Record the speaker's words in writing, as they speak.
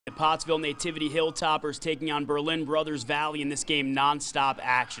Pottsville Nativity Hilltoppers taking on Berlin Brothers Valley in this game nonstop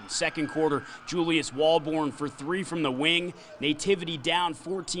action. Second quarter, Julius Walborn for three from the wing. Nativity down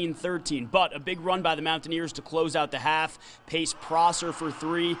 14-13, but a big run by the Mountaineers to close out the half. Pace Prosser for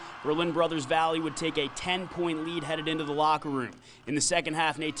three. Berlin Brothers Valley would take a 10-point lead headed into the locker room. In the second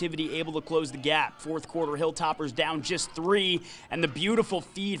half, Nativity able to close the gap. Fourth quarter, Hilltoppers down just three, and the beautiful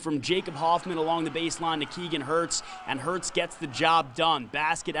feed from Jacob Hoffman along the baseline to Keegan Hertz, and Hertz gets the job done.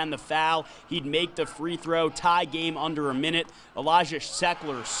 Basket and the foul. He'd make the free throw, tie game under a minute. Elijah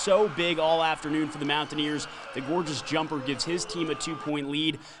Seckler, so big all afternoon for the Mountaineers. The gorgeous jumper gives his team a 2-point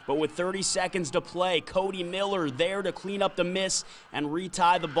lead, but with 30 seconds to play, Cody Miller there to clean up the miss and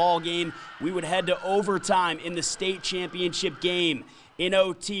retie the ball game. We would head to overtime in the state championship game. In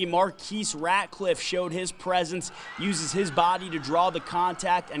OT, Marquise Ratcliffe showed his presence, uses his body to draw the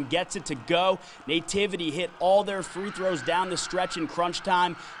contact and gets it to go. Nativity hit all their free throws down the stretch in crunch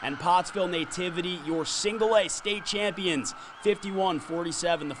time, and Pottsville Nativity, your single-A state champions,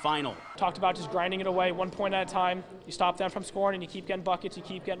 51-47 the final. Talked about just grinding it away 1 point at a time. You stop them from scoring and you keep getting buckets, you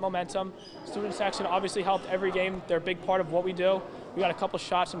keep getting momentum. Student section obviously helped every game. They're a big part of what we do. We got a couple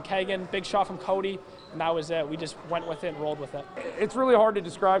shots from Kagan, big shot from Cody, and that was it. We just went with it and rolled with it. It's really hard to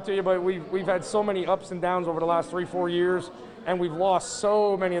describe to you, but we've had so many ups and downs over the last 3-4 years, and we've lost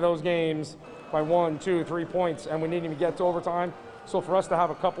so many of those games by 1, 2, 3 points, and we didn't even get to overtime. So for us to have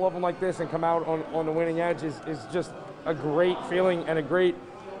a couple of them like this and come out on the winning edge is just a great feeling and a great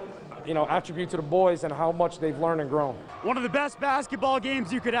attribute to the boys and how much they've learned and grown. One of the best basketball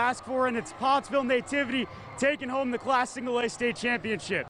games you could ask for, and it's Pottsville Nativity taking home the Class Single A state championship.